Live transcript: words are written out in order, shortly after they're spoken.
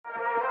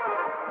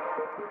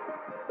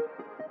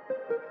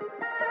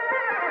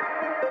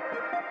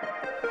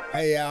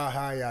Hey y'all,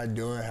 how y'all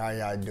doing? How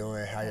y'all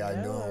doing? How y'all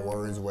doing?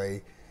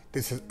 Wordsway.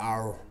 This is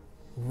our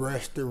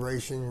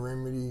restoration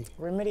remedy.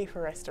 Remedy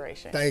for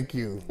restoration. Thank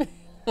you.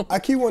 I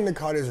keep wanting to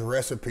call this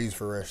recipes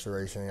for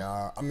restoration,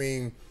 y'all. I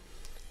mean,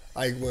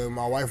 like when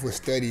my wife was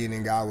studying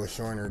and God was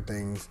showing her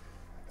things,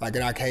 like,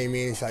 and I came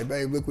in, she's like,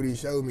 babe, look what he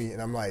showed me.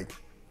 And I'm like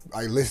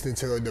listening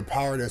to the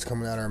power that's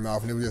coming out of her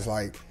mouth, and it was just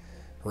like,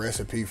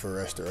 recipe for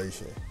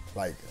restoration.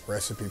 Like,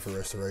 recipe for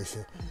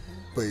restoration.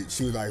 But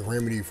she was like,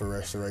 remedy for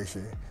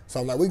restoration. So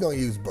I'm like, we're going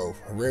to use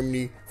both. A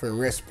remedy for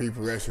recipe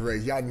for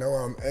restoration. Y'all know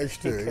I'm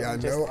extra. Y'all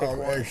know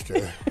I'm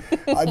extra.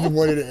 I just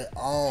wanted it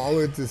all. I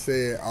wanted to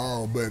say it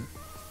all. But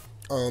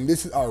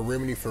this is our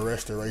remedy for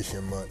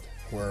restoration month,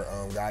 where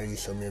God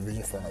just showed me a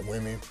vision for our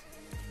women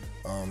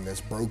that's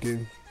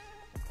broken,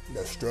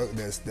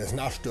 that's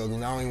not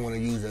struggling. I don't even want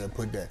to use that and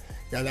put that.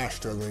 Y'all not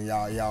struggling.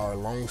 Y'all are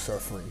long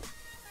suffering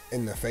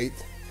in the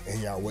faith,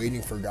 and y'all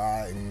waiting for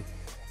God,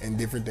 and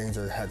different things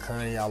are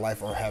occurring in y'all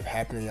life or have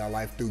happened in y'all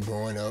life through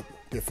growing up,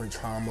 different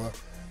trauma,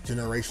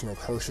 generational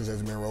curses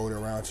that's been rolled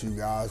around to you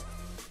guys.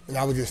 And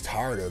I was just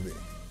tired of it.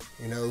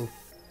 You know,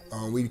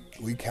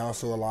 we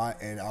counsel a lot,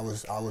 and I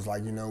was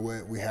like, you know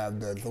what? We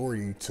have the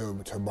authority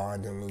to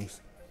bind and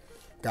loose.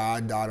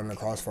 God died on the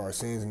cross for our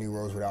sins, and he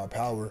rose without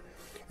power.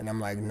 And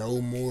I'm like,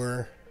 no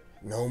more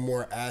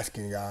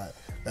asking God.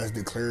 That's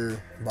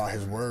declared by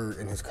his word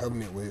and his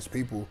covenant with his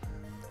people,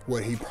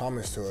 what he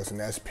promised to us, and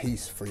that's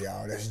peace for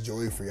y'all, that's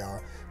joy for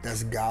y'all,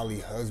 that's godly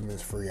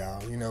husbands for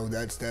y'all. You know,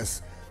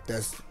 that's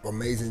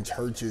amazing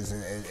churches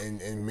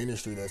and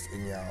ministry that's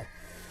in y'all.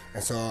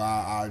 And so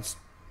I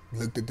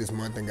looked at this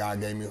month, and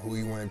God gave me who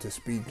he wanted to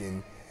speak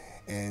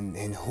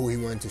and who he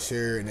wanted to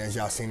share. And as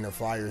y'all seen the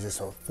flyers, it's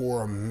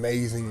 4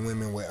 amazing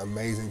women with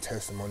amazing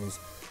testimonies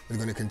that's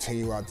going to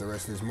continue out the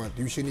rest of this month.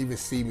 You shouldn't even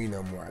see me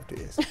no more after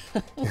this. You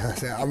know what I'm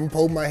saying? I'm going to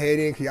poke my head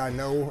in, because y'all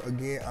know,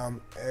 again, I'm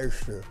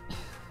extra.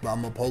 But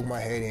I'm going to poke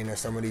my head in at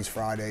some of these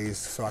Fridays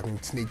so I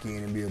can sneak in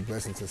and be a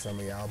blessing to some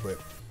of y'all. But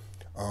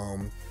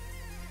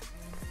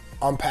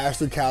I'm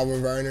Pastor Calvin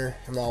Verner,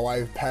 and my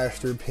wife,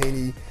 Pastor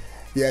Penny.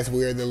 Yes,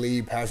 we are the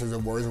lead pastors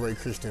of Wordsway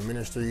Christian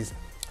Ministries,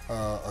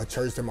 a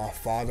church that my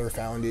father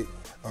founded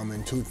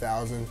in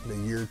 2000, the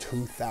year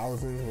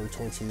 2000. We're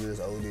 20 years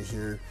old this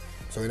year.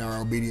 So in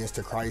our obedience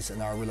to Christ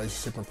and our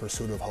relationship and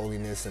pursuit of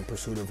holiness and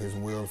pursuit of his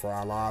will for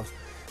our lives,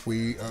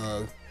 we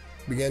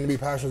began to be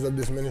pastors of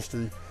this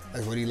ministry.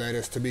 That's what he led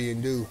us to be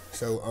and do.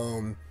 So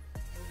I'm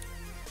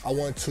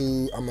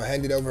gonna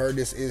hand it over to her.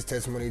 This is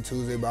Testimony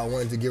Tuesday, but I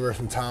wanted to give her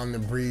some time to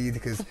breathe,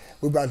 because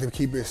we're about to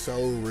keep it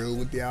so real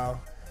with y'all.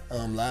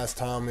 Last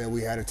time that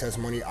we had a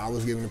testimony, I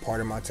was giving a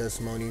part of my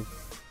testimony,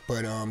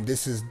 but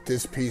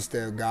this piece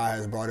that God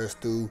has brought us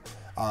through,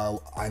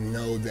 I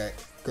know that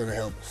gonna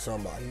help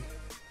somebody.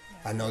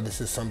 I know this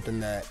is something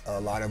that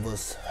a lot of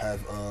us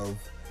have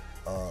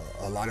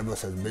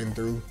been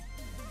through.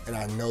 And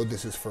I know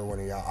this is for one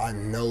of y'all. I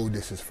know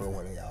this is for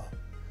one of y'all.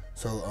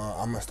 So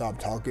I'm gonna stop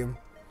talking,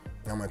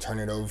 and I'm gonna turn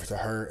it over to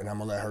her, and I'm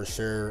gonna let her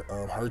share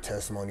her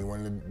testimony,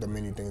 one of the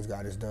many things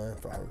God has done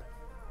for her.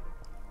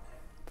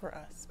 For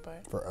us,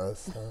 but. For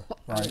us,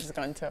 I'm right? just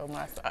gonna tell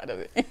my side of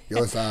it.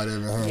 Your side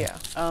of it, huh?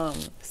 Yeah.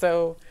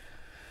 So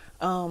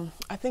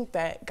I think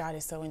that God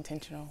is so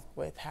intentional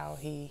with how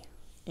he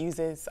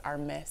uses our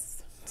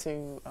mess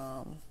to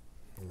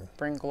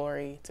bring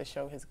glory, to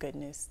show his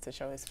goodness, to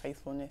show his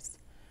faithfulness,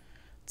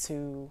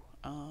 to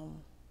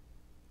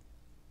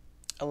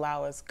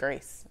allow us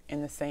grace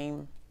in the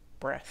same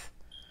breath.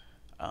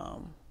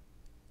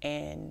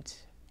 And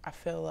I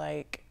feel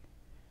like,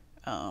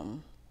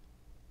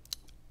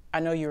 I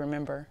know you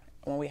remember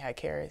when we had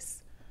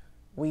Karis,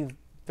 we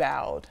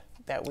vowed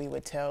that we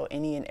would tell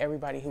any and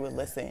everybody who would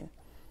listen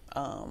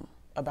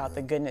about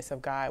the goodness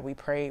of God. We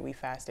prayed, we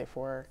fasted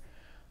for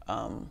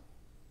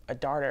a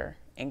daughter,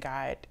 and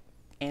God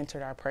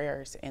answered our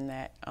prayers in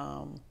that.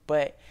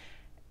 But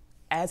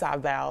as I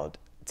vowed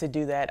to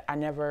do that, I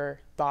never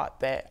thought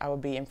that I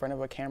would be in front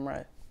of a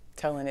camera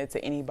telling it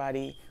to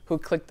anybody who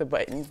clicked the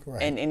button,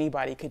 right, and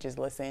anybody could just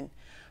listen.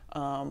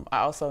 I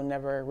also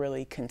never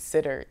really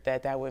considered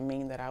that that would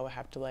mean that I would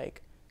have to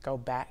like go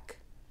back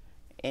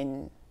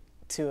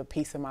into a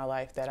piece of my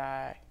life that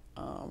I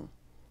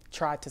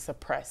tried to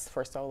suppress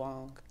for so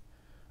long,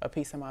 a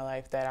piece of my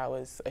life that I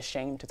was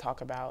ashamed to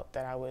talk about,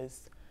 that I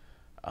was,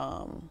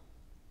 I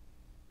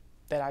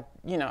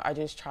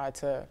just tried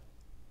to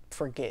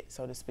forget,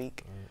 so to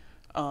speak.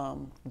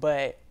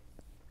 But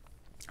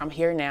I'm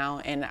here now,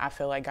 and I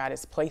feel like God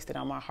has placed it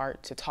on my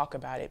heart to talk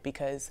about it,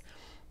 because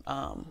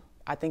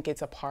I think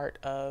it's a part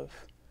of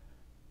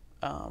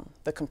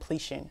the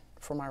completion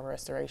for my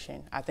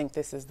restoration. I think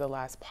this is the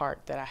last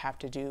part that I have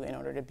to do in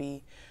order to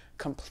be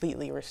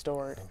completely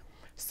restored.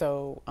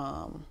 So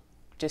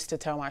just to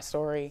tell my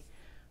story,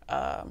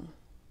 I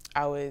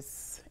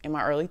was in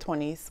my early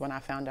 20s when I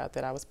found out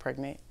that I was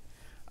pregnant.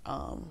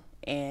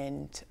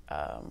 And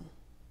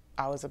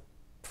I was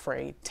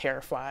afraid,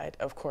 terrified,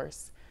 of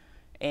course.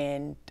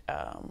 And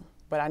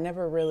but I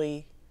never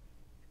really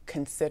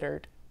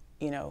considered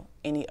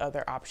any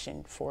other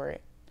option for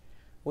it.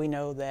 We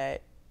know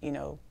that,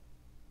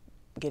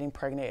 getting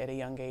pregnant at a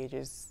young age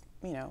is,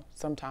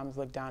 sometimes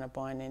looked down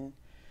upon. And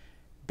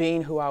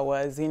being who I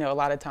was, a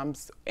lot of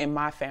times in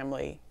my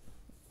family,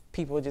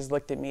 people just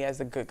looked at me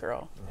as a good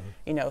girl,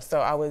 so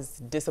I was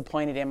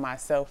disappointed in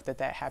myself that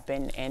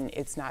happened. And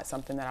it's not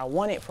something that I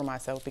wanted for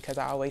myself, because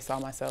I always saw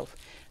myself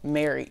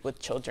married with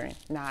children,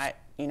 not,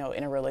 in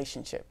a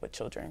relationship with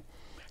children.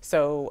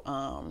 So,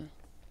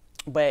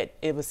 but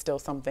it was still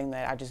something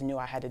that I just knew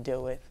I had to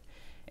deal with.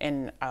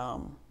 And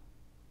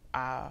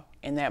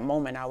in that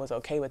moment, I was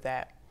okay with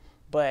that.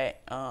 But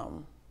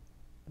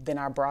then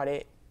I brought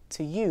it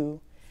to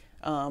you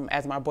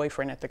as my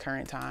boyfriend at the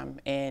current time,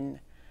 and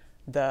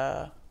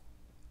the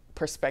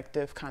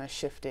perspective kind of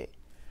shifted.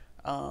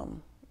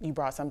 You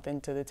brought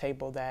something to the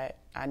table that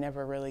I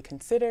never really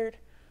considered,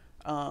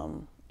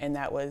 and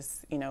that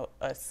was,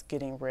 us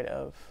getting rid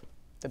of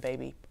the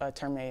baby,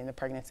 terminating the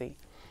pregnancy.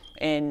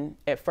 And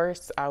at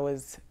first, I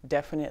was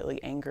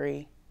definitely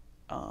angry.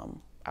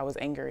 I was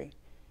angry,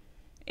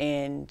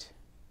 and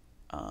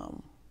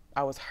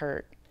I was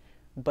hurt.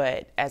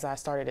 But as I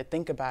started to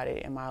think about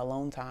it in my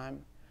alone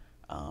time,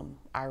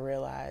 I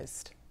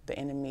realized the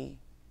enemy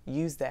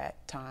used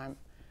that time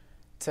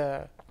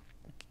to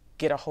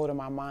get a hold of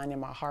my mind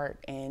and my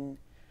heart, and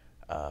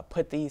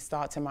put these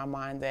thoughts in my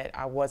mind that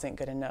I wasn't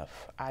good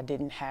enough. I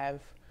didn't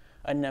have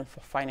enough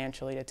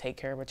financially to take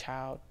care of a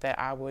child, that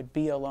I would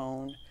be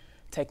alone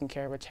taking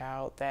care of a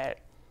child, that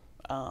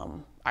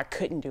I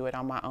couldn't do it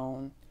on my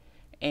own.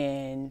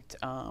 And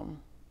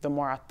the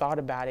more I thought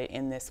about it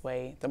in this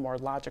way, the more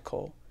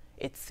logical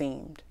it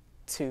seemed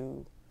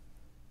to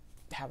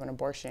have an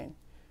abortion.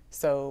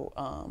 So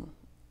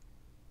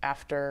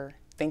after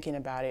thinking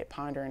about it,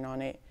 pondering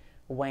on it,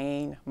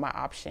 weighing my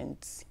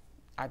options,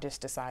 I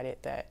just decided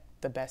that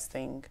the best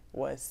thing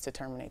was to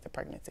terminate the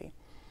pregnancy.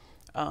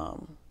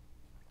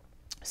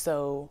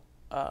 So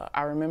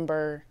I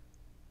remember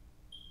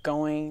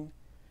going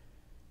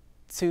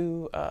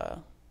to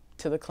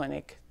the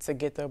clinic to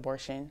get the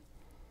abortion.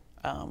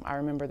 I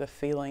remember the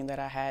feeling that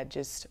I had,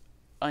 just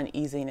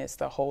uneasiness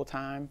the whole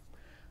time.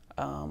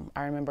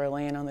 I remember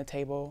laying on the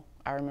table.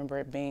 I remember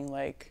it being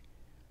like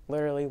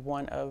literally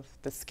one of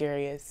the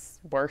scariest,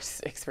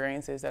 worst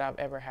experiences that I've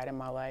ever had in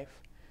my life.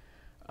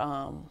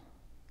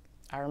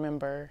 I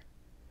remember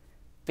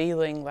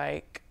feeling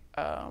like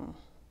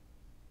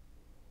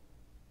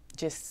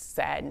just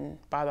saddened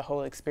by the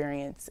whole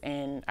experience.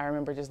 And I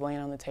remember just laying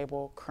on the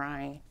table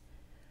crying,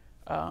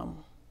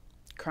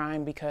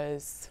 crying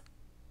because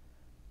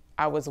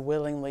I was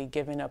willingly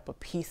giving up a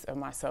piece of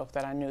myself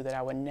that I knew that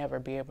I would never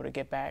be able to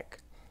get back.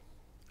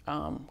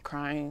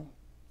 Crying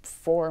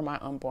for my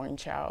unborn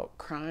child,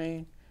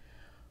 crying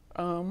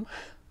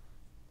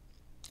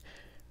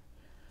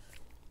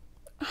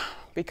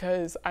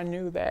because I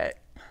knew that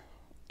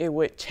it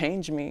would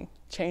change me,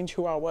 change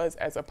who I was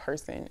as a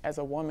person, as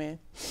a woman,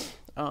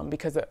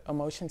 because the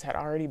emotions had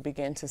already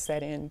begun to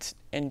set in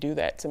and do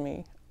that to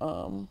me.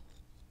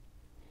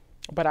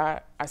 But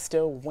I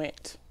still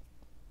went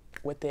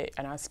with it,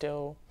 and I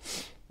still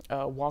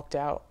walked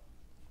out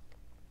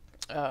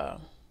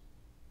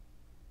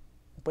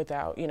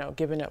without,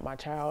 giving up my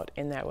child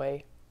in that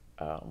way.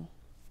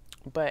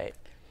 But,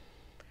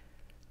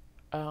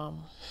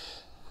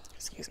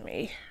 excuse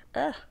me.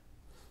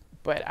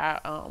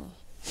 But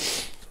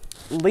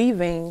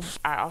leaving,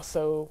 I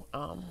also,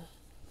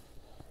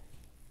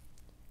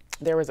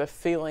 there was a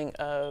feeling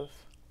of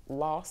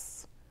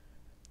loss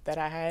that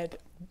I had,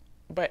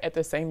 but at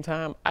the same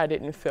time, I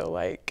didn't feel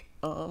like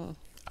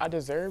I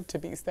deserved to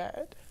be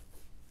sad.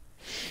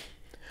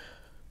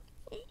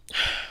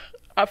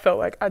 I felt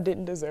like I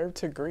didn't deserve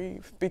to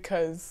grieve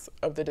because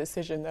of the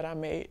decision that I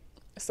made.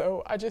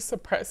 So I just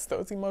suppressed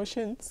those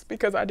emotions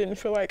because I didn't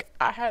feel like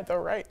I had the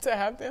right to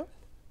have them.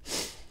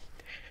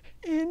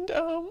 And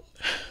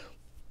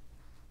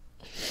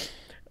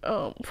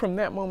from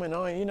that moment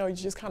on, you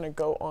just kind of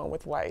go on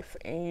with life,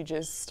 and you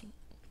just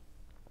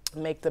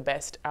make the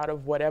best out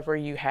of whatever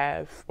you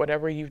have,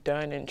 whatever you've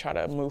done, and try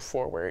to move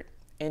forward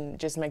and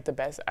just make the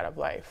best out of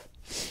life.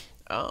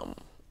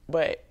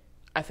 But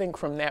I think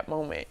from that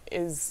moment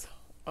is,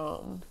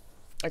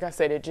 like I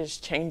said, it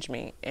just changed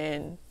me.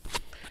 And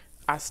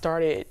I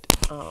started,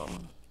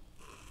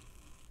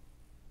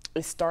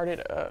 it started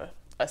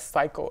a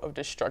cycle of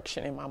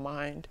destruction in my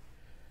mind,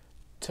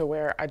 to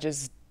where I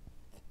just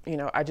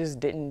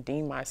didn't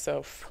deem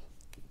myself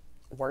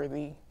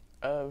worthy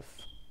of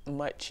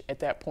much at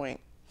that point.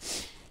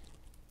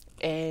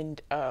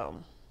 And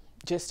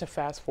just to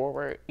fast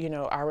forward,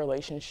 our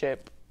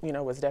relationship,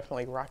 was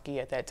definitely rocky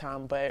at that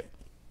time, but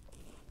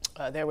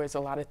there was a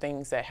lot of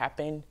things that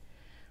happened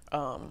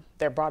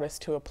that brought us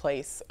to a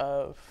place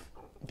of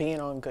being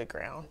on good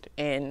ground.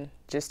 And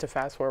just to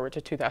fast forward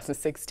to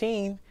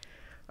 2016,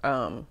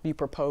 you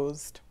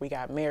proposed, we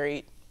got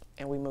married,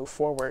 and we moved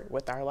forward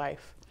with our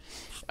life.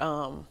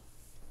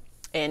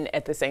 And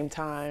at the same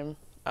time,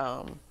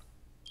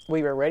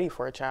 we were ready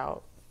for a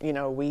child.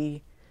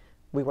 We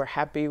were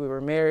happy, we were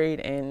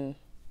married, and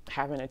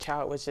having a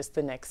child was just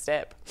the next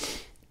step.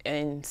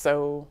 And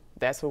so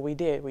that's what we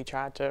did. We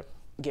tried to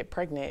get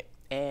pregnant,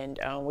 and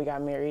we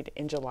got married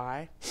in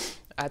July.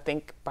 I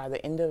think by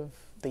the end of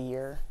the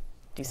year,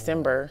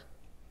 December,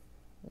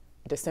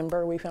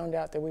 we found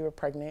out that we were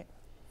pregnant.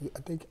 I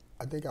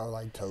think I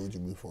like told you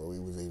before we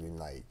was even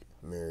like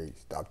married,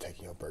 stop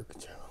taking your birth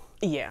control.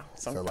 Yeah,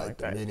 something so like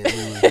the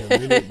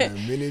that. the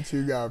minute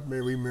you got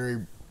married, we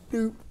married,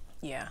 doop.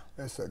 Yeah.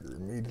 That sucker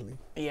immediately.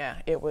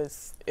 Yeah, it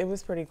was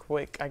pretty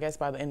quick. I guess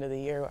by the end of the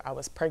year, I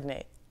was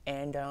pregnant,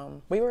 and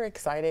we were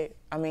excited.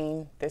 I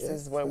mean, this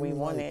is what we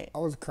wanted. I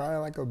was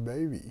crying like a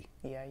baby.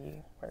 Yeah,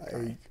 you were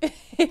crying.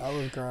 I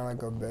was crying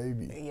like a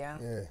baby. Yeah.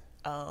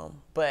 Yeah.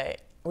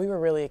 But we were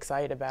really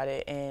excited about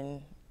it,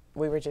 and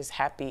we were just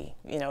happy,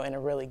 you know, in a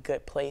really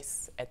good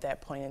place at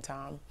that point in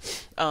time.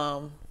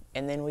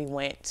 And then we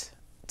went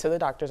to the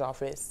doctor's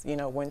office, you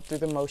know, went through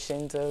the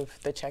motions of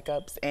the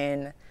checkups,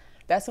 and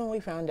that's when we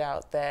found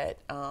out that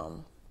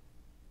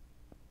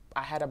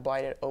I had a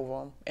blighted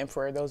ovum. And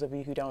for those of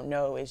you who don't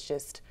know, it's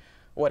just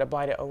what a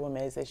blighted ovum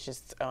is. It's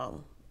just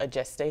a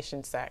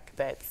gestation sac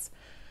that's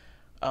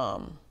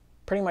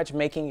pretty much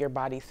making your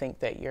body think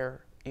that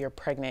you're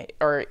pregnant,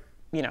 or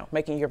you know,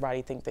 making your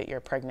body think that you're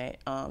pregnant.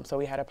 So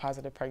we had a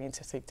positive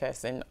pregnancy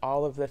test, and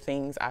all of the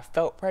things, I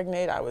felt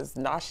pregnant, I was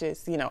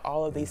nauseous, you know,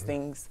 all of these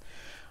things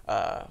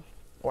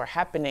were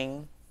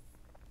happening.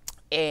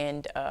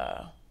 And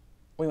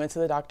we went to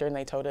the doctor, and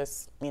they told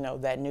us, you know,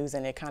 that news,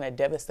 and it kind of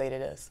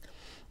devastated us.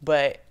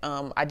 But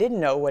I didn't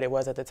know what it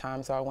was at the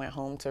time, so I went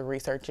home to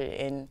research it.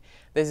 And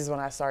this is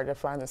when I started to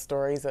find the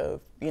stories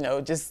of, you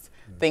know, just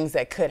things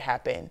that could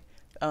happen.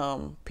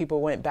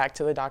 People went back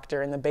to the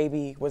doctor, and the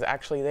baby was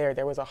actually there.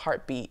 There was a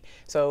heartbeat.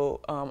 So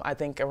I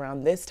think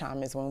around this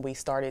time is when we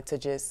started to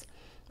just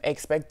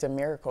expect a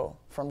miracle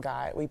from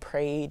God. We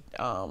prayed,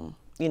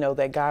 you know,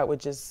 that God would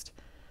just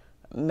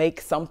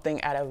make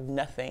something out of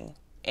nothing.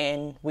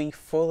 And we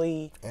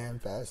fully... And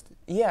fasted.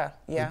 Yeah.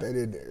 Put that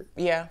in there.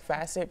 Yeah,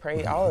 fasted,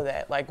 prayed, all of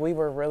that. Like, we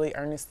were really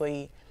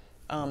earnestly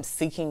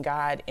seeking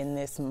God in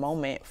this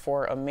moment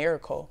for a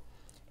miracle.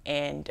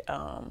 And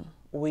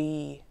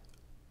we...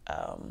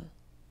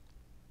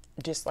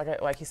 just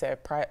like you said,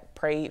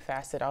 prayed,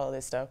 fasted, all of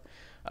this stuff,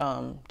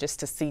 just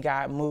to see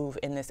God move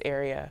in this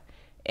area.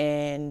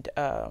 And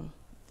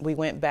we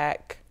went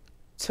back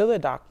to the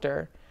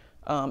doctor.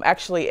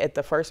 Actually, at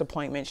the first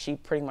appointment, she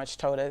pretty much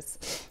told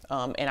us,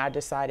 and I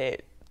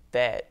decided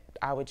that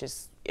I would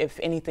just, if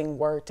anything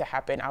were to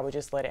happen, I would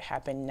just let it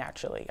happen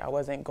naturally. I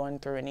wasn't going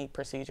through any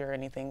procedure or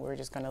anything. We were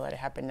just going to let it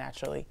happen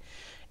naturally.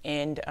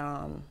 And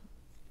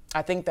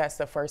I think that's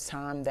the first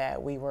time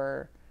that we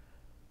were...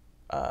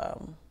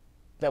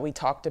 that we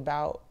talked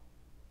about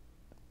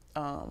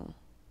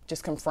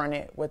just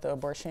confronted with the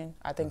abortion.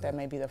 I think that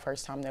may be the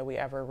first time that we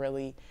ever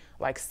really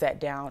like sat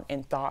down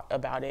and thought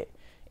about it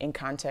in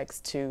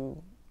context to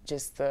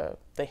just the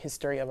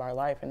history of our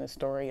life and the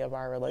story of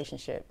our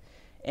relationship,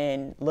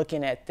 and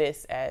looking at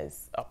this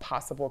as a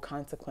possible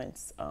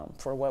consequence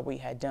for what we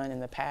had done in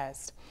the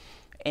past.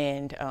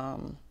 And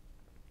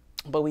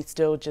but we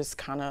still just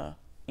kind of,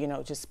 you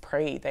know, just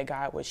prayed that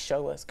God would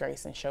show us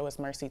grace and show us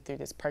mercy through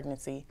this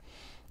pregnancy.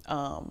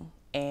 The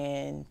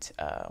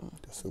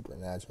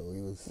supernatural.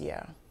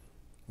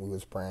 We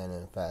was praying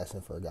and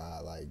fasting for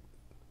God, like,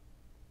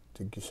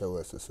 to show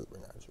us the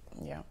supernatural.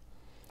 Yeah.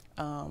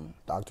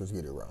 Doctors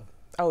get it wrong.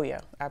 Oh yeah,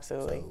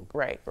 absolutely. So,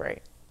 right.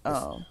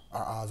 Our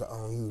eyes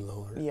are on you,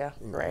 Lord. Yeah,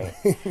 you know?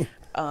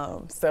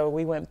 Right. So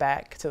we went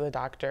back to the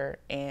doctor,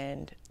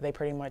 and they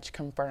pretty much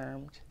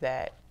confirmed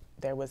that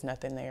there was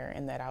nothing there,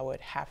 and that I would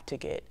have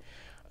to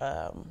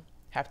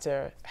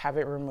have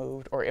it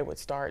removed, or it would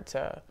start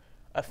to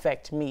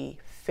affect me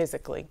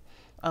physically.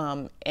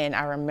 And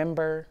I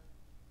remember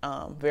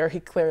very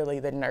clearly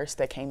the nurse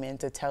that came in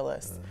to tell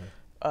us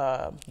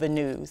the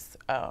news.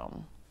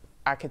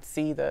 I could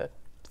see the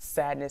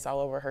sadness all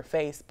over her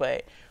face,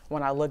 but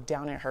when I looked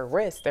down at her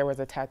wrist, there was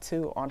a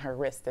tattoo on her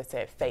wrist that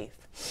said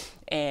faith.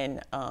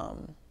 And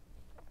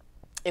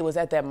it was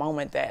at that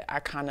moment that I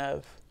kind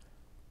of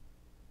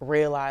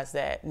realized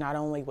that not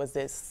only was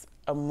this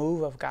a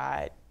move of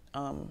God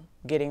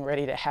getting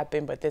ready to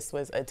happen, but this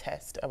was a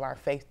test of our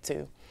faith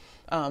too.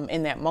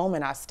 In that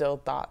moment, I still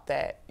thought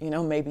that, you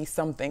know, maybe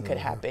something could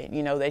happen,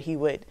 you know, that he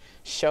would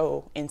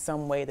show in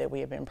some way that we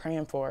had been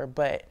praying for.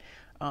 But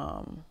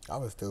I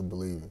was still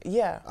believing.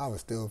 Yeah. I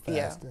was still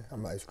fasting. Yeah.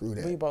 I'm like, screw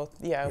that. We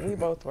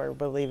both were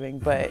believing.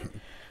 But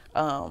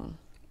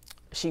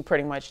she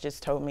pretty much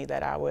just told me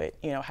that I would,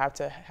 you know, have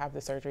to have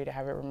the surgery to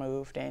have it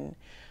removed. And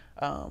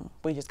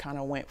we just kind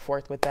of went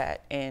forth with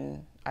that.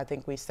 And I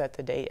think we set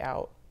the date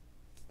out,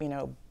 you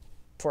know,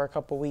 for a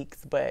couple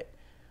weeks, but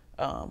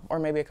or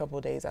maybe a couple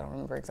of days, I don't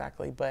remember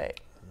exactly, but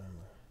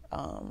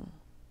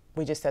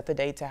we just set the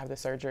date to have the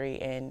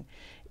surgery. And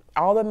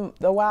all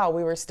the while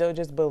we were still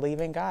just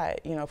believing God,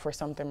 you know, for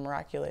something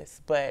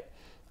miraculous. But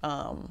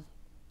I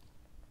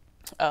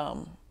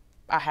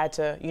had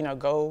to, you know,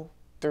 go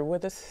through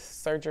with the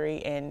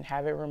surgery and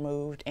have it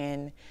removed.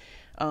 And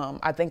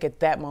I think at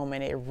that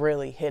moment it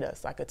really hit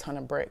us like a ton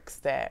of bricks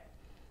that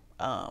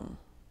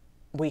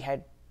we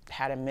had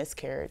a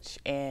miscarriage.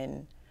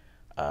 And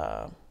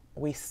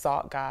we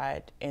sought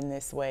God in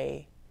this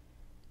way,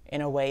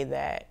 in a way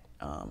that,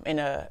 in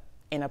a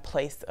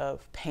place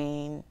of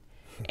pain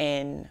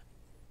and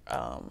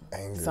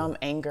some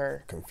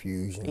anger,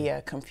 confusion.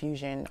 Yeah,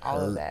 confusion, all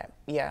of that.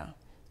 Yeah.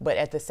 But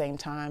at the same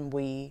time,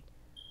 we,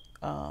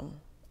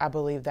 I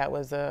believe that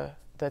was the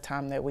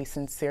time that we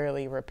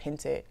sincerely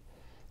repented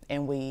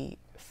and we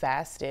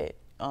fasted,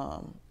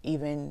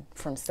 even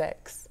from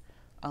sex.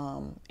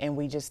 And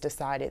we just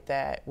decided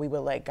that we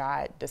would let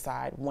God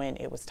decide when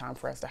it was time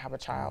for us to have a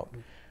child.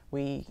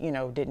 We,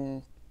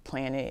 didn't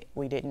plan it.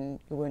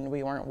 When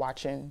we weren't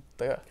watching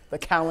the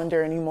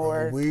calendar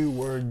anymore. We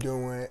were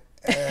doing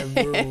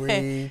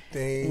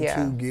everything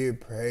to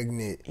get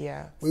pregnant.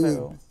 Yeah. We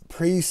would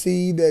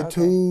precede that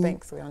too.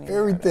 Thanks. We don't need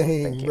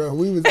everything, Thank bro. you.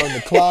 We was on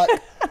the clock.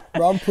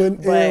 Bro, I'm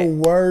putting in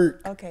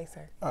work. Okay,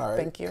 sir. All right.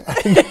 Thank you.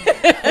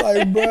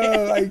 Like,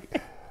 bro,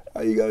 like,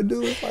 how you gonna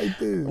do it like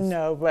this?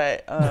 No,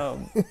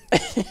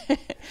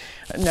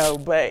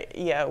 but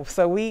yeah.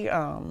 So we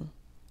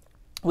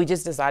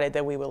just decided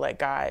that we would let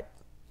God,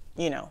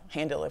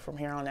 handle it from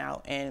here on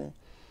out. And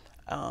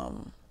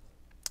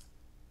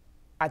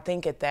I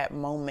think at that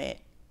moment,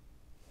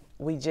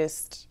 we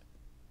just,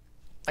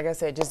 like I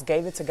said, just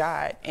gave it to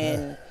God.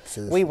 And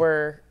we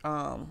were,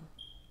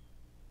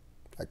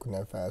 like when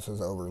that fast was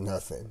over,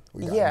 nothing.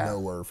 We got no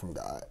word from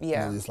God.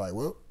 Yeah. We were just like,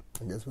 well,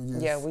 I guess we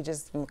just. Yeah, we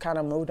just kind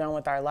of moved on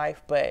with our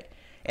life. But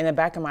in the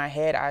back of my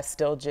head, I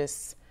still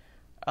just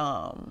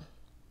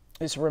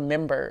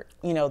remembered,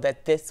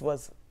 that this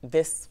was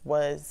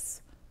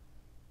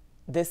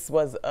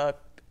a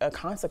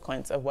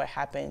consequence of what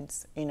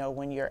happens,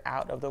 when you're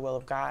out of the will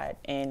of God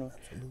and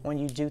when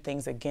you do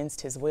things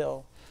against His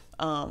will.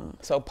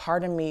 So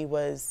part of me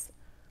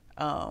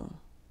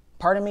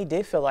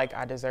did feel like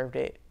I deserved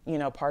it.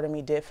 Part of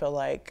me did feel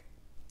like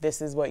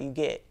this is what you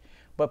get.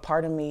 But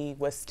part of me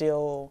was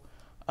still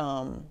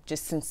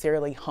just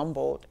sincerely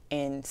humbled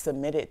and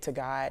submitted to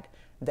God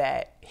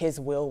that His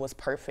will was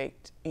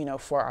perfect,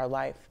 for our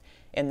life,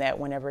 and that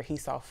whenever He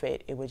saw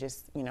fit, it would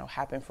just,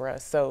 happen for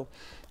us. So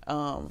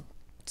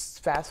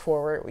fast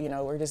forward,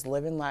 we're just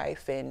living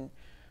life. And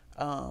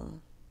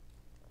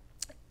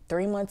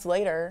 3 months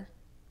later,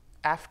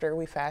 after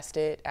we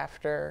fasted,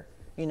 after,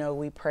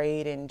 we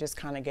prayed and just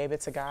kind of gave it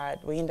to God,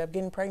 we ended up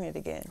getting pregnant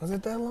again. Was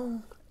it that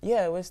long?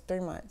 Yeah, it was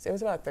 3 months. It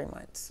was about 3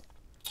 months.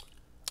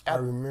 I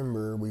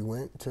remember we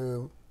went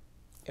to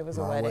it was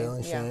a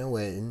wedding.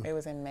 Wedding. It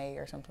was in May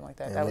or something like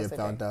that. And that we was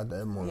found out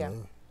that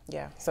morning.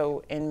 Yeah.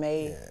 So in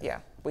May,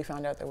 we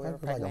found out that we were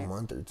pregnant. Like a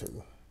month or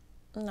two.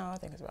 No, I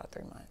think it was about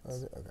 3 months.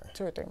 Was it? Okay.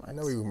 2 or 3 months. I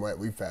know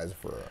we fasted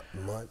for a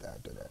month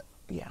after that.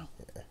 Yeah.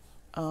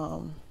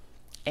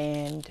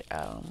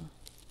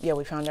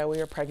 We found out we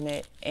were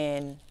pregnant,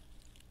 and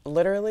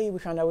literally we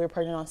found out we were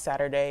pregnant on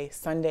Saturday.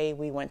 Sunday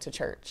we went to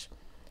church,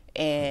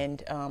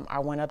 and I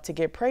went up to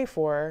get prayed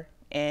for,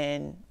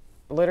 and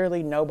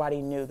literally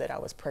nobody knew that I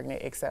was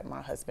pregnant except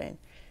my husband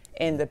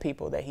and the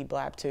people that he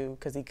blabbed to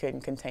because he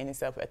couldn't contain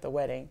himself at the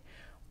wedding.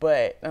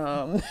 But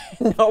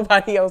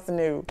nobody else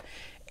knew.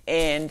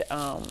 And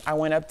I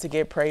went up to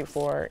get prayed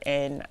for,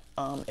 and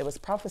it was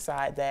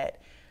prophesied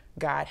that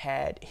God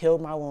had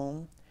healed my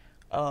womb,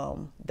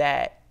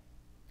 that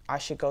I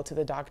should go to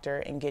the doctor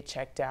and get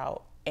checked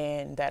out,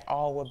 and that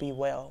all would be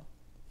well.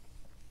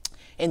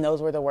 And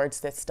those were the words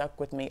that stuck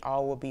with me,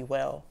 all will be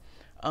well.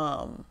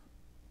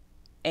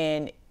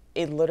 And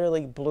it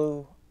literally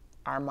blew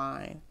our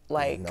mind.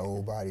 Like,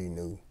 nobody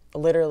knew.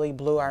 Literally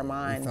blew our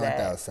mind. We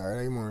found out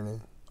Saturday morning.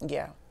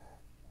 Yeah.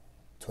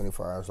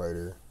 24 hours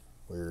later,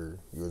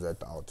 you was at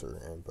the altar,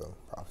 and boom,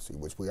 prophecy,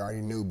 which we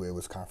already knew, but it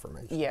was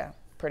confirmation. Yeah,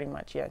 pretty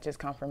much. Yeah, just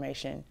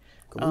confirmation.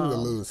 Cause we were a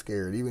little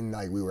scared. Even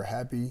like we were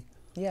happy.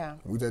 Yeah.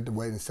 We was at the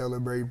wedding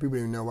celebrating. People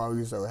didn't know why we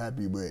were so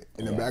happy, but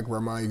in the back of our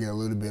mind, you get a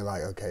little bit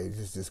like, okay, this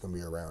is just gonna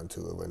be a round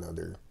two of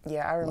another.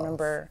 Yeah, I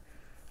remember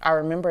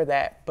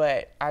that,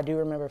 but I do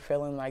remember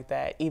feeling like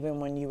that even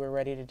when you were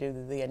ready to do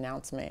the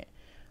announcement.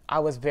 I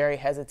was very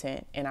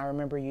hesitant, and I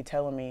remember you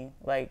telling me,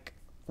 like,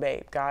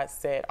 babe, God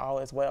said all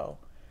is well.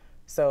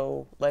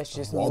 So let's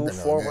just move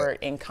forward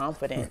in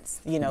confidence,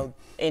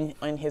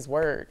 in His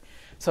word.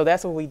 So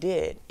that's what we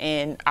did.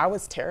 And I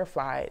was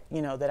terrified,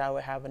 that I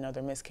would have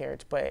another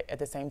miscarriage. But at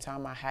the same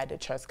time, I had to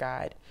trust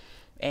God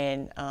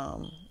and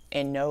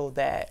know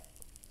that,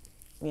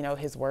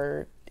 His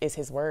word is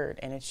His word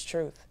and it's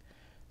truth.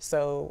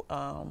 So,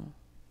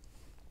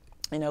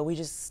 we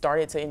just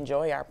started to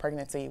enjoy our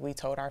pregnancy. We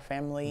told our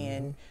family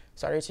and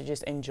started to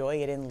just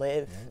enjoy it and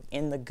live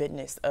in the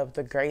goodness of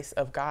the grace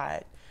of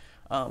God.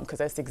 Because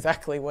that's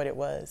exactly what it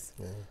was.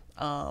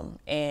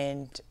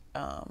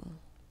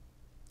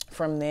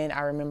 From then,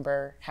 I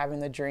remember having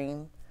the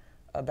dream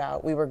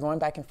about, we were going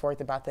back and forth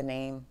about the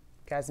name.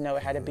 You guys know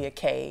it had to be a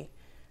K.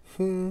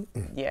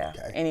 Yeah.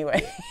 Okay.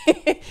 Anyway,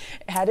 it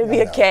had to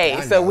be a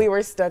K. So we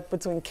were stuck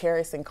between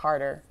Karis and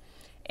Carter.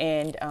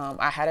 And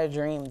I had a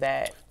dream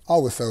that I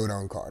was sold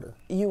on Carter.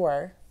 You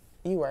were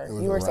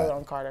sold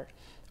on Carter.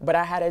 But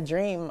I had a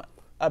dream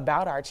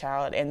about our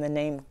child and the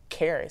name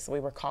Karis. We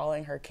were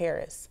calling her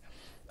Karis.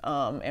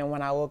 And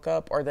when I woke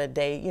up, or the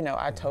day, you know,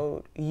 I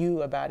told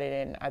you about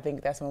it, and I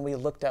think that's when we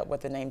looked up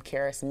what the name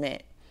Charis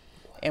meant,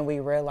 and we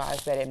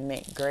realized that it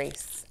meant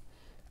grace.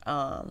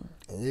 And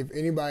if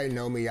anybody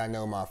know me, I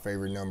know my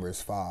favorite number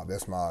is 5.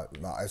 That's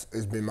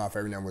it's been my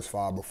favorite number is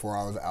 5 before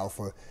I was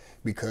Alpha,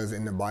 because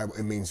in the Bible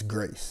it means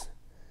grace.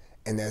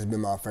 And that's been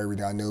my favorite.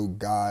 I know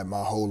God,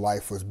 my whole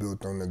life was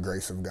built on the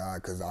grace of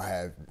God, because I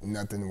had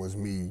nothing was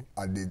me.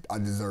 I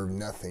deserved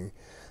nothing.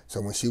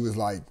 So when she was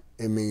like,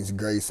 it means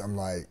grace, I'm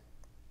like,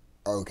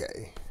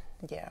 okay.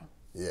 Yeah.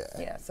 Yeah.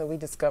 Yeah. So we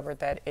discovered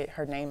that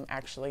her name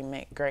actually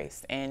meant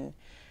grace. And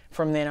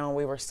from then on,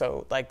 we were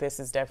so like, this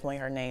is definitely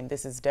her name.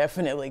 This is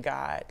definitely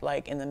God.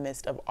 Like, in the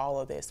midst of all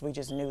of this, we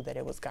just knew that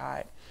it was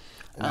God.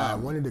 And I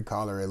wanted to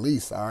call her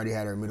Elise. I already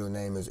had her middle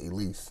name as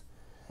Elise.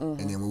 And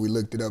then when we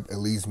looked it up,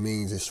 Elise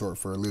means it's short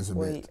for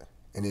Elizabeth.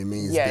 And it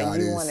means God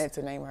is... Yeah, you wanted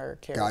to name her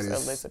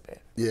Charis Elizabeth.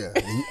 Yeah.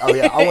 Oh,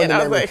 yeah. I wanted to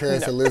name her like,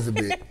 Charis no.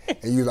 Elizabeth.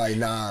 And you like,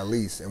 nah,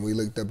 Elise. And we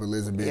looked up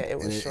Elizabeth. Yeah, it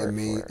was and short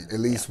means, for...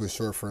 Elise was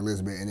short for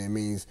Elizabeth. And it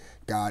means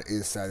God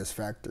is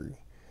satisfactory.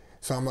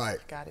 So I'm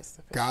like, God is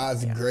sufficient.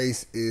 God's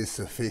grace is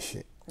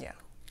sufficient. Yeah.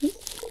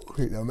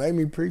 Now make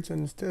me preach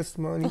on this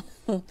testimony.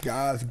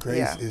 God's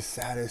grace is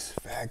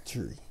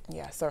satisfactory.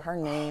 Yeah, so her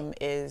name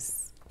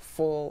is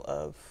full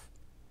of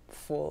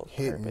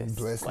purpose,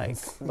 blessings. like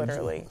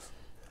literally.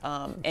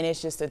 And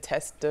it's just a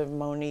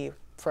testimony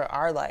for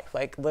our life.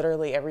 Like,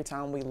 literally every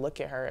time we look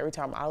at her, every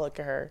time I look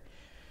at her,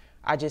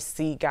 I just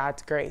see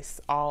God's grace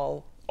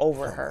all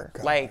over her,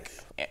 like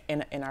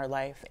in our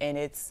life. And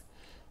it's,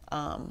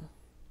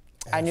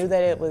 I knew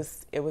that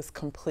it was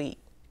complete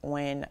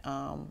when,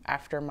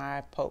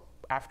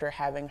 after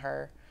having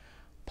her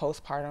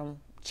postpartum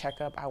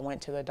checkup, I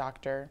went to the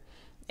doctor,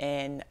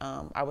 and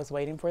I was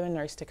waiting for the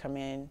nurse to come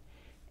in.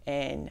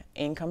 And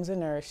in comes a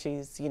nurse.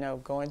 She's, you know,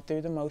 going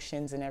through the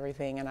motions and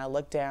everything. And I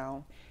look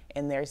down,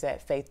 and there's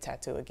that faith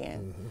tattoo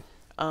again.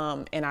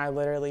 And I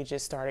literally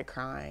just started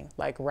crying,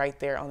 like right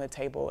there on the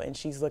table. And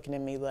she's looking at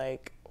me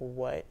like,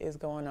 what is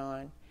going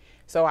on?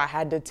 So I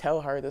had to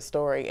tell her the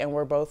story. And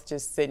we're both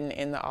just sitting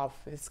in the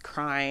office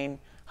crying,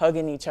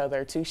 hugging each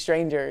other, two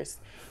strangers,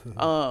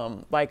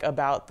 like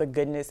about the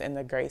goodness and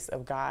the grace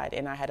of God.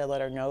 And I had to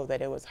let her know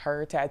that it was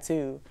her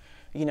tattoo,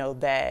 you know,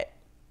 that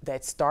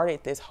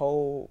started this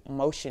whole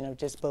motion of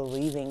just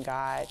believing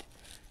God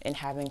and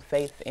having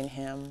faith in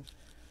him,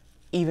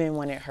 even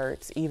when it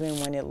hurts, even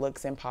when it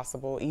looks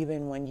impossible,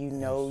 even when you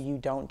know you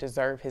don't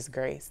deserve his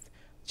grace.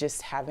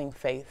 Just having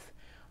faith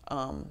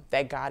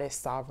that God is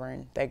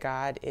sovereign, that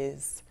God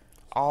is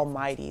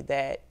almighty,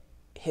 that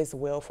his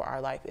will for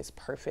our life is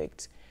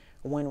perfect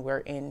when we're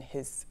in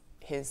his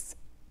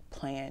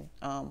plan,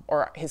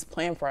 or his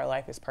plan for our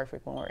life is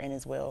perfect when we're in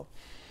his will.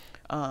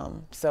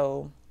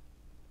 So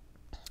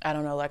I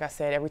don't know, like I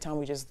said, every time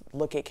we just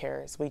look at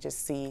Charis, we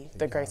just see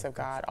the grace of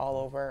God all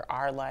over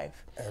our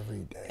life. Every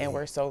day. And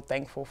we're so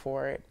thankful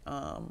for it.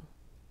 I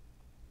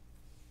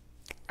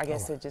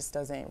guess it just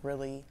doesn't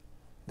really...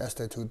 That's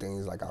the two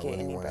things, like, I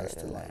really want us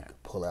to,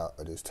 like, pull out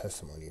of this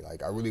testimony.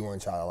 Like, I really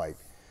want y'all to, like,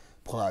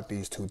 pull out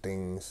these two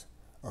things,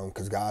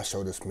 because God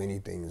showed us many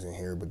things in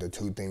here, but the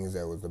two things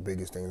that was the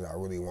biggest things that I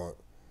really want,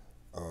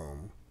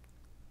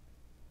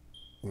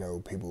 you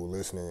know, people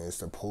listening is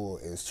to pull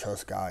is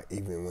trust God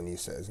even when he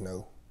says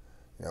no.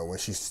 You know, when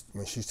she's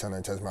telling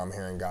her testimony, I'm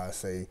hearing God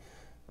say,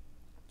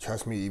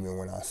 trust me even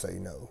when I say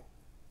no.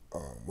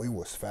 We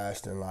was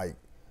fasting, like,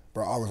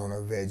 bro, I was on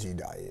a veggie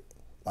diet.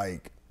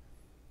 Like,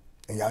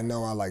 and y'all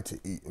know I like to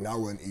eat, and I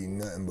wasn't eating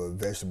nothing but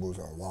vegetables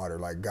and water.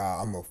 Like,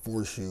 God, I'm going to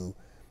force you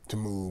to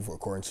move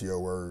according to your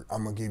word.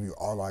 I'm going to give you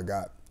all I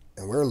got.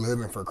 And we're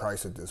living for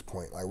Christ at this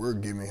point. Like, we're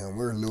doing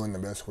the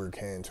best we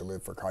can to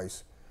live for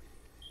Christ.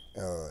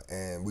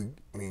 And we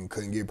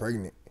couldn't get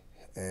pregnant.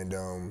 And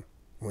when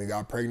we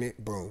got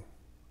pregnant, boom,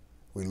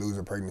 we lose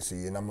a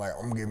pregnancy. And I'm like,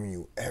 I'm giving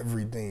you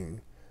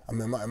everything. I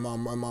mean, my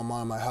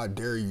mom, like, how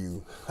dare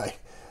you?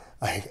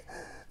 Like,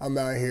 I'm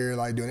out here,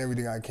 like, doing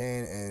everything I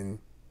can. And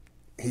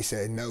he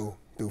said no.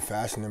 Through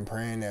fasting and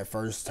praying that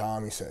first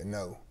time, he said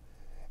no.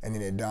 And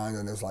then it dawned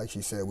on us, like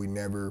she said, we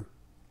never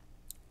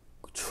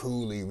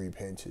truly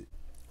repented.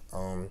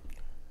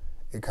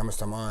 It comes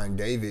to mind,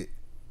 David,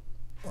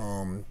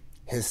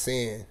 his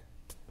sin,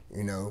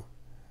 you know,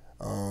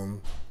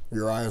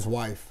 Uriah's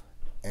wife,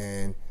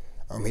 and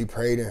he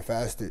prayed and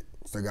fasted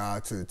to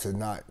God to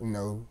not, you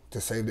know,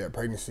 to save that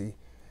pregnancy,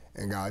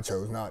 and God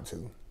chose not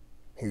to.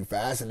 He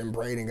fasted and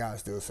prayed, and God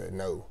still said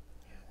no.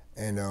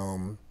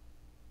 And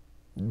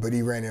but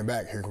he ran him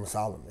back. Here comes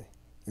Solomon,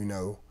 you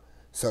know.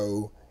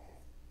 So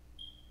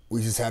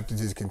we just have to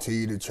just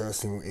continue to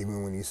trust him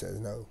even when he says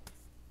no.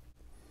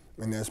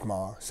 And that's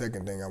my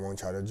second thing I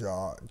want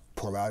y'all to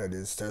pull out of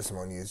this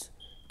testimony is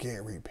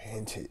get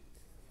repented.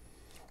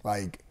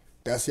 Like,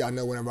 that's, y'all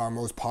know, one of our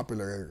most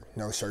popular,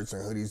 you know, shirts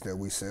and hoodies that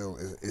we sell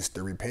is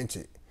the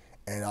repented.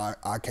 And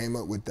I came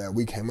up with that.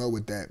 We came up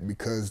with that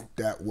because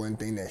that one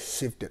thing that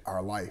shifted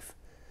our life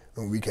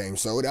when we became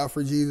sold out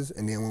for Jesus,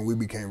 and then when we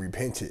became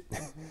repented.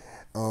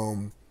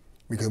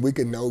 Because we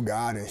can know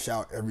God and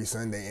shout every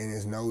Sunday, and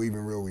there's no even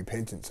real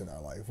repentance in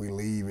our life. We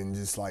leave and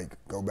just like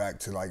go back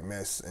to like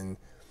mess. And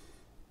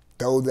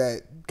though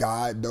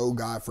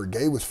God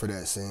forgave us for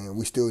that sin,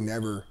 we still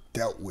never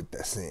dealt with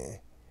that sin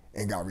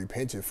and got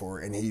repented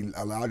for it. And He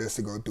allowed us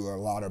to go through a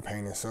lot of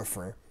pain and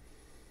suffering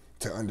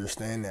to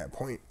understand that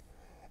point.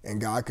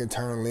 And God can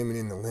turn lemon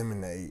into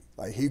lemonade.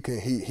 Like He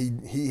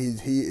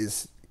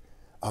is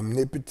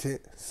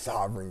omnipotent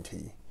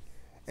sovereignty.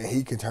 And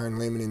He can turn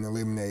lemon into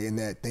lemonade. And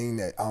that thing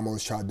that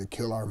almost tried to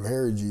kill our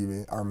marriage,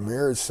 even our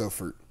marriage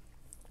suffered.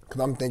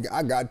 Because I'm thinking,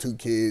 I got 2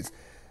 kids.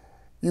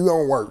 You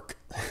gonna work.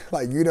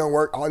 Like, you don't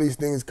work. All these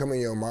things come in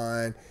your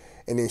mind.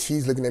 And then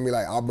she's looking at me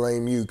like, I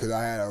blame you because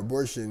I had an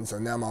abortion. So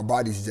now my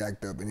body's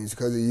jacked up. And it's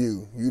because of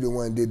you. You the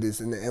one did this.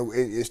 And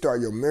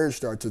your marriage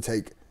started to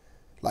take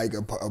like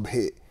a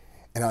hit.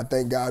 And I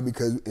thank God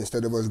because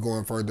instead of us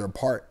going further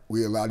apart,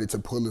 we allowed it to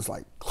pull us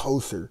like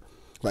closer.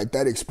 Like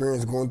that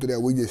experience going through that,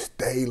 we just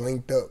stay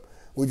linked up.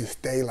 We just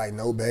stay like,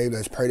 no, babe,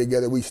 let's pray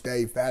together. We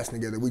stayed fasting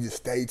together. We just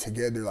stayed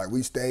together. Like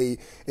we stayed,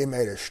 it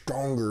made us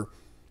stronger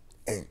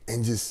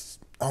and just,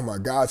 oh my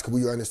gosh, because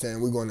we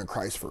understand we're going to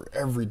Christ for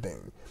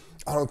everything.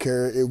 I don't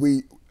care if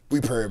we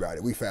pray about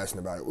it. We fasting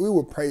about it. We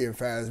will pray and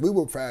fast. We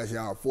will fast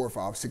y'all 4,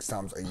 5, 6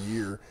 times a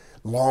year,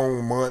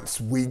 long months,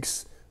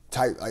 weeks,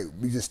 type. Like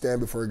we just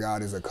stand before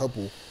God as a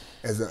couple,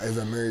 as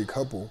a married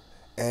couple,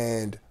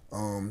 and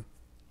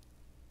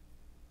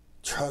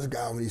trust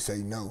God when He say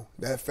no.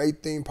 That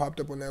faith thing popped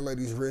up on that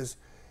lady's wrist,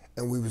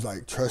 and we was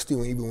like, trust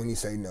Him even when He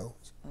say no.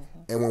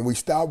 Mm-hmm. And when we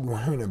stop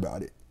worrying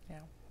about it,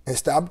 and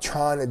stop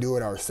trying to do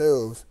it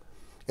ourselves,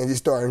 and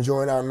just start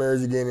enjoying our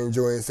marriage again,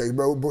 enjoying sex.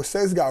 But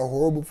sex got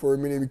horrible for a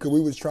minute because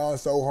we was trying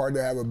so hard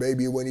to have a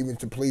baby, it wasn't even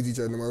to please each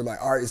other. We were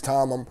like, all right, it's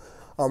time, I'm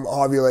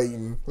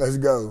ovulating, let's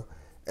go.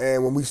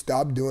 And when we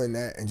stopped doing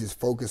that and just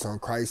focus on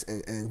Christ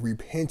and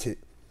repented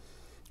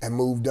and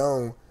moved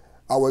on,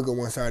 I wake up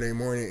one Saturday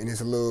morning and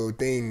it's a little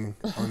thing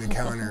on the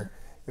counter,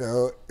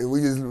 and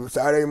we just,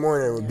 Saturday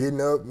morning, we're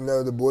getting up,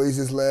 the boys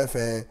just left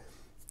and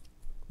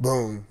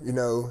boom,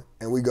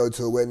 and we go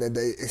to a wedding that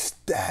day,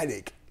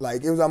 ecstatic.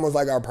 Like, it was almost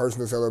like our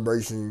personal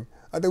celebration.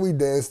 I think we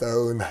danced the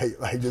whole night,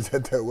 like just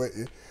at that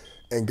wedding.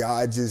 And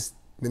God just,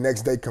 the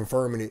next day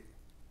confirming it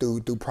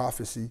through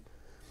prophecy.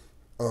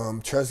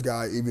 Trust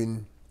God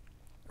even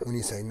when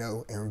He say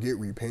no and get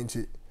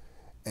repented.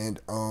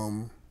 And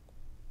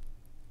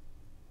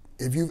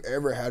if you've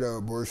ever had an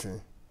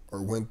abortion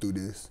or went through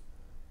this,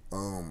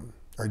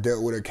 or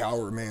dealt with a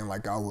coward man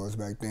like I was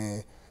back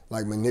then,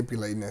 like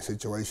manipulating that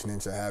situation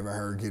into having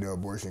her get an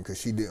abortion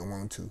because she didn't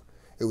want to.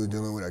 It was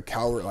dealing with a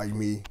coward like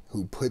me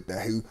who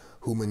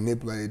who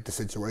manipulated the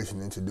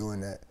situation into doing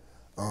that,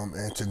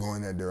 and to go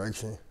in that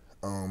direction.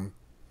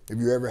 If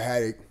you ever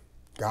had it,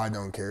 God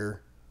don't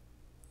care.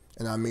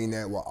 And I mean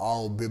that with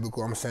all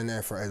biblical, I'm saying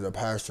that as a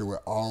pastor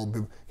with all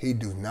He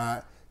do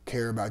not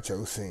care about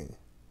your sin.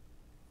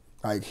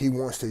 Like, He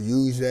wants to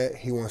use that.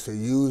 He wants to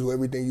use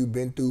everything you've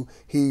been through.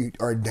 He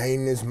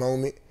ordained this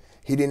moment.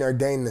 He didn't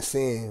ordain the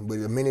sin, but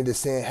the minute the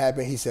sin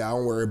happened, He said, I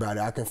don't worry about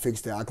it. I can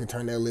fix that. I can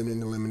turn that lemon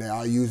into lemonade.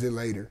 I'll use it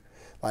later.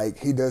 Like,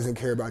 He doesn't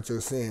care about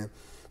your sin.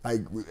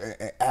 Like,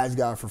 ask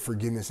God for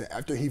forgiveness. And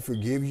after He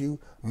forgives you,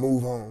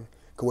 move on.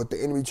 Because what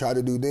the enemy tried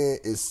to do then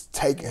is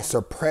take and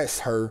suppress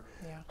her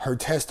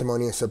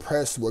testimony and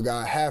suppress what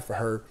God had for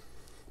her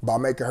by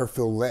making her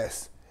feel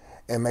less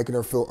and making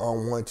her feel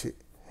unwanted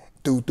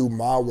through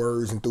my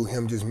words and through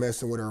him just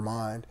messing with her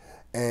mind.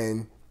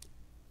 And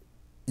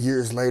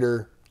years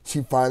later,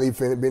 she finally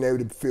been able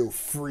to feel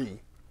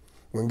free.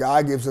 When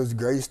God gives us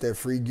grace, that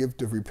free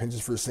gift of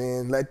repentance for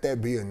sin, let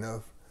that be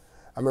enough.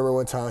 I remember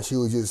one time she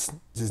was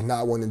just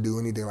not wanting to do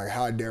anything. Like,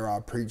 how dare I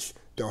preach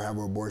don't have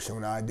an abortion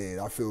when I did?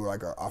 I feel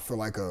like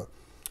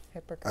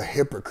a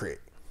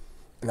hypocrite.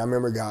 And I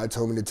remember God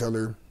told me to tell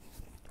her,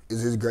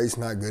 is His grace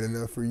not good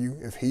enough for you?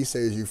 If He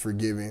says you're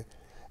forgiven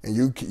and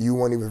you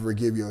won't even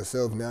forgive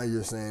yourself, now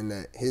you're saying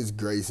that His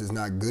grace is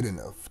not good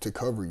enough to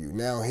cover you.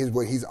 Now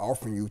what He's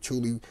offering you,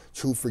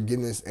 true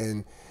forgiveness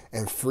and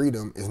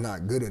freedom is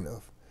not good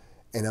enough.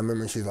 And I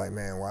remember she's like,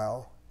 man,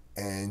 wow.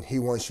 And He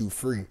wants you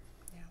free.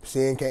 Yeah.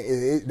 Sin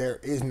can't, there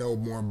is no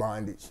more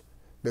bondage.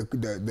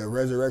 The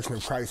resurrection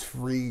of Christ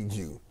freed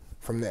you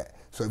from that.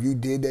 So if you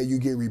did that, you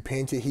get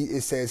repented,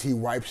 it says He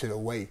wipes it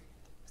away.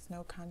 There's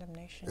no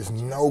condemnation. There's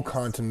no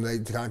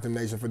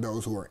condemnation for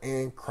those who are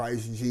in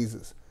Christ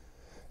Jesus.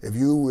 If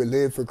you will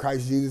live for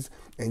Christ Jesus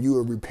and you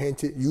will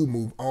repent it, you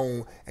move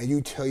on and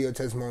you tell your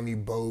testimony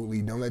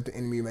boldly. Don't let the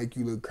enemy make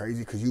you look crazy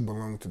because you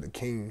belong to the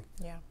King.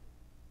 Yeah.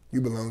 You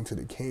belong to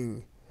the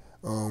King.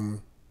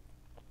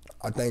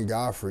 I thank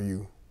God for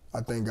you.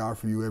 I thank God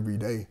for you every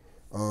day.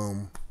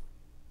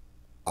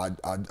 I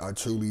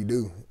truly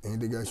do.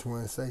 Anything else you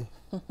want to say?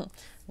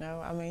 No,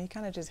 I mean, you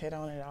kind of just hit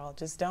on it all.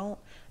 Just don't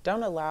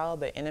allow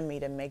the enemy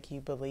to make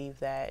you believe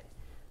that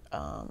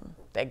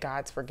that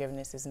God's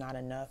forgiveness is not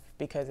enough,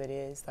 because it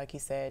is. Like you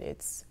said,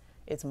 it's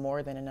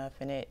more than enough,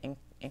 and it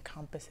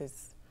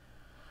encompasses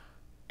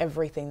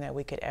everything that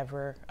we could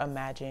ever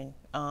imagine.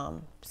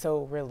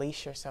 So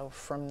release yourself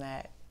from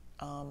that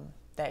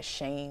that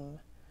shame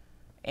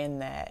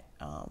and that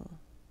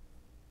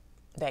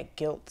that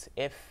guilt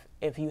if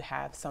you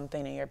have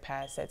something in your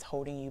past that's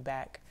holding you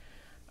back.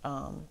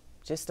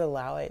 Just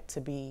allow it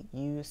to be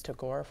used to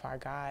glorify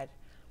God.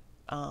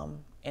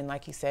 And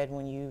like you said,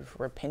 when you've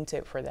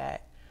repented for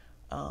that,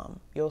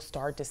 you'll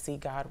start to see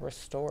God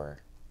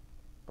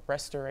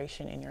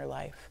restoration in your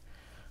life.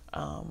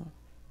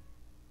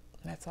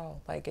 That's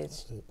all. Like,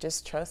 it's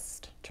just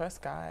trust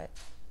God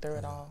through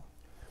it all.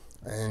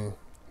 And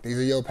these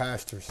are your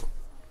pastors.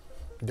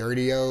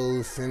 Dirty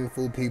old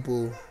sinful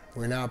people.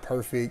 We're not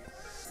perfect.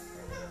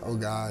 Oh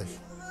gosh.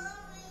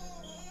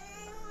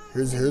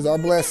 Here's our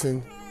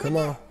blessing. Come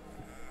on.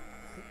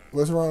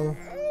 What's wrong?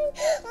 Oh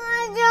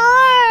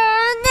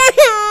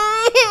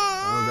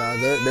God,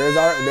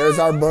 there's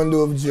our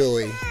bundle of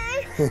joy.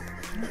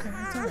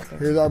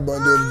 Here's our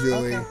bundle of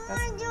joy.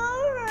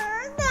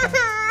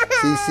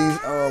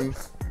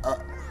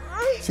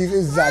 She's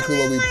exactly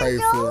what we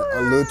prayed for.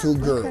 A little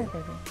girl.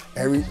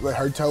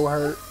 Her toe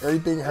hurt,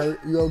 everything hurt.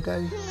 You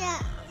okay? Yeah.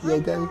 You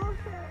okay?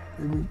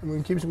 You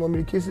want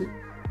me to kiss it?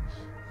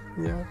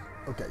 Yeah.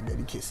 Okay,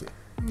 Daddy, kiss it.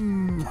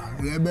 Is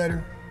that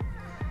better?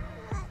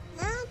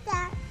 Not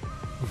that.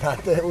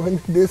 Not that one.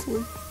 This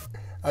one.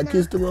 I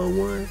kissed the wrong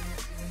one.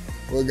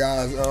 Well,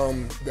 guys,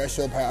 that's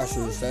your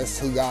pastors. That's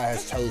who God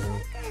has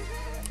chosen.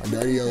 Our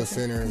dirty old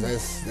sinners.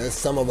 That's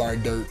some of our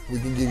dirt. We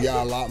can give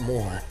y'all a lot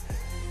more,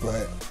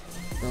 but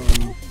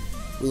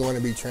we want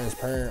to be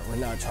transparent. We're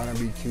not trying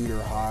to be cute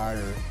or hot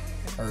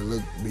or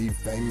be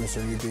famous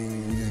or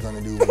anything. We're just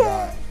gonna do what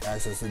God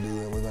asks us to do,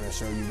 and we're gonna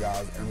show you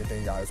guys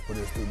everything God has put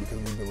us through because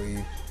we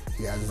believe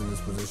He has us in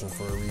this position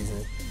for a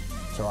reason.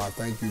 So I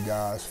thank you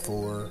guys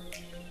for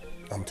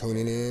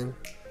tuning in.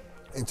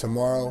 And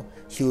tomorrow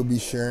she will be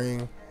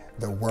sharing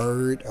the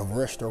word of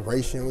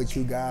restoration with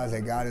you guys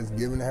that God has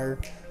given her.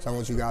 So I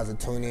want you guys to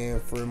tune in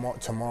for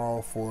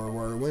tomorrow for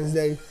Word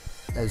Wednesday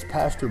as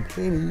Pastor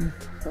Penny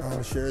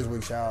shares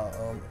with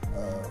y'all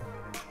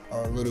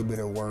a little bit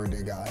of word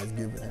that God has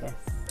given her.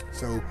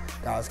 So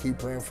guys, keep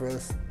praying for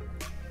us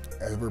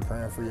as we're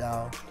praying for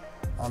y'all.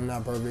 I'm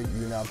not perfect,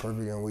 you're not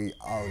perfect, and we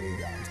all need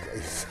God's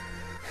grace.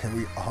 And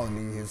we all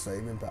need His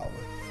saving power.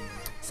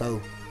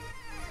 So,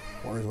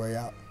 Words Way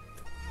out.